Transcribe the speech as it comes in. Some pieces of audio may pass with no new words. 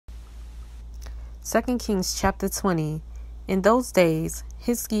2 Kings chapter 20. In those days,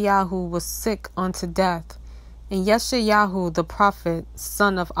 Hiskiyahu was sick unto death, and Yeshayahu the prophet,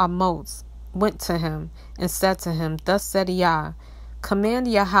 son of Amoz, went to him, and said to him, Thus said Yah,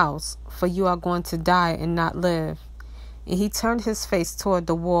 Command your house, for you are going to die and not live. And he turned his face toward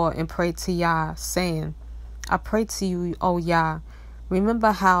the wall and prayed to Yah, saying, I pray to you, O Yah,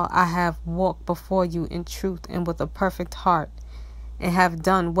 remember how I have walked before you in truth and with a perfect heart, and have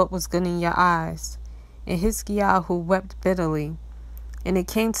done what was good in your eyes. And Hiskiyahu wept bitterly. And it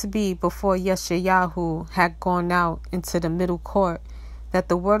came to be before Yeshayahu had gone out into the middle court, that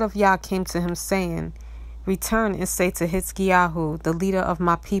the word of Yah came to him, saying, Return and say to Hiskiyahu, the leader of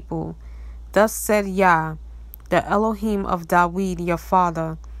my people, Thus said Yah, the Elohim of Dawid your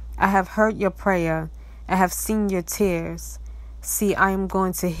father, I have heard your prayer, I have seen your tears. See, I am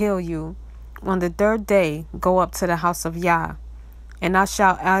going to heal you. On the third day, go up to the house of Yah. And I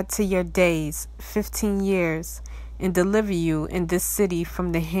shall add to your days 15 years, and deliver you in this city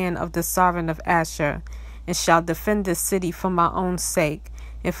from the hand of the sovereign of Asher, and shall defend this city for my own sake,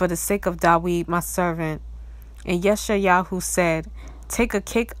 and for the sake of Dawid my servant. And Yeshayahu said, Take a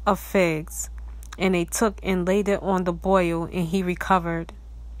cake of figs. And they took and laid it on the boil, and he recovered.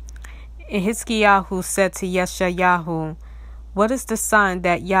 And Hiskiyahu said to Yeshayahu, What is the sign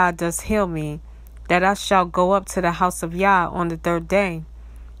that Yah does heal me, that I shall go up to the house of Yah on the third day?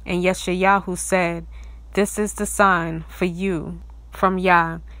 And Yeshayahu said, This is the sign for you from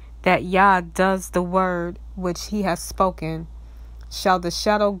Yah, that Yah does the word which he has spoken. Shall the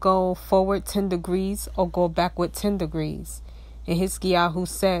shadow go forward 10 degrees, or go backward 10 degrees? And Hiskiyahu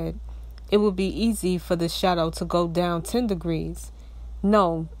said, It will be easy for the shadow to go down 10 degrees.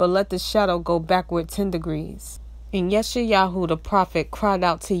 No, but let the shadow go backward 10 degrees. And Yeshayahu the prophet cried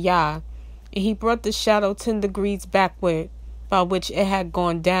out to Yah, and he brought the shadow 10 degrees backward, by which it had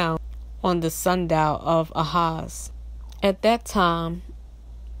gone down on the sundial of Ahaz. At that time,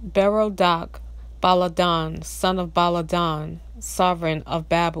 Berodach Baladan, son of Baladan, sovereign of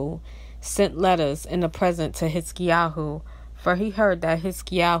Babel, sent letters in the present to Hiskiyahu, for he heard that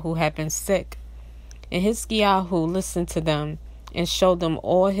Hiskiyahu had been sick. And Hiskiyahu listened to them, and showed them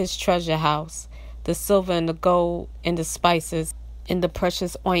all his treasure house, the silver and the gold, and the spices, and the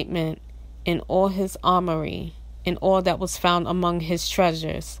precious ointment, and all his armory, and all that was found among his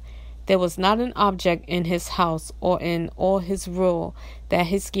treasures. There was not an object in his house or in all his rule that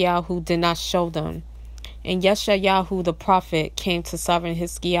Hiskiyahu did not show them. And Yeshayahu the prophet came to sovereign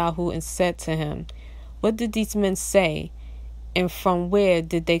Hiskiyahu and said to him, What did these men say, and from where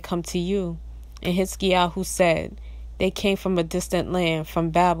did they come to you? And Hiskiyahu said, They came from a distant land, from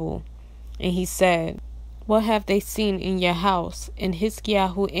Babel. And he said, What have they seen in your house? And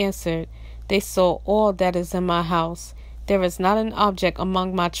Hiskiyahu answered, They saw all that is in my house. There is not an object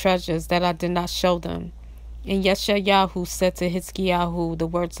among my treasures that I did not show them. And Yeshayahu said to Hiskiyahu the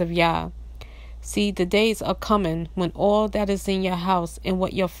words of Yah, See, the days are coming when all that is in your house and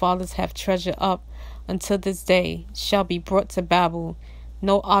what your fathers have treasured up until this day shall be brought to Babel.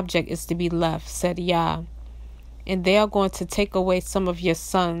 No object is to be left, said Yah. And they are going to take away some of your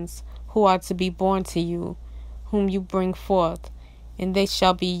sons who are to be born to you, whom you bring forth, and they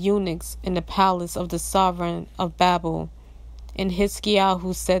shall be eunuchs in the palace of the sovereign of Babel. And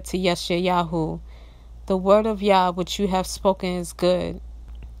Hiskiyahu said to Yeshayahu, The word of Yah which you have spoken is good.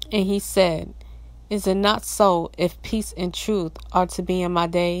 And he said, Is it not so, if peace and truth are to be in my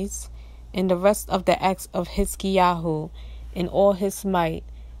days? And the rest of the acts of Hiskiyahu, in all his might,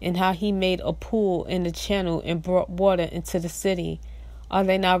 and how he made a pool in the channel and brought water into the city, are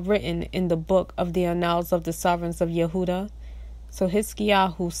they not written in the book of the annals of the sovereigns of Yehudah? So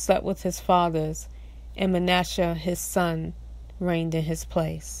Hiskiyahu slept with his fathers, and Manasseh his son reigned in his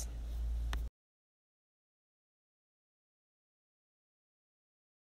place.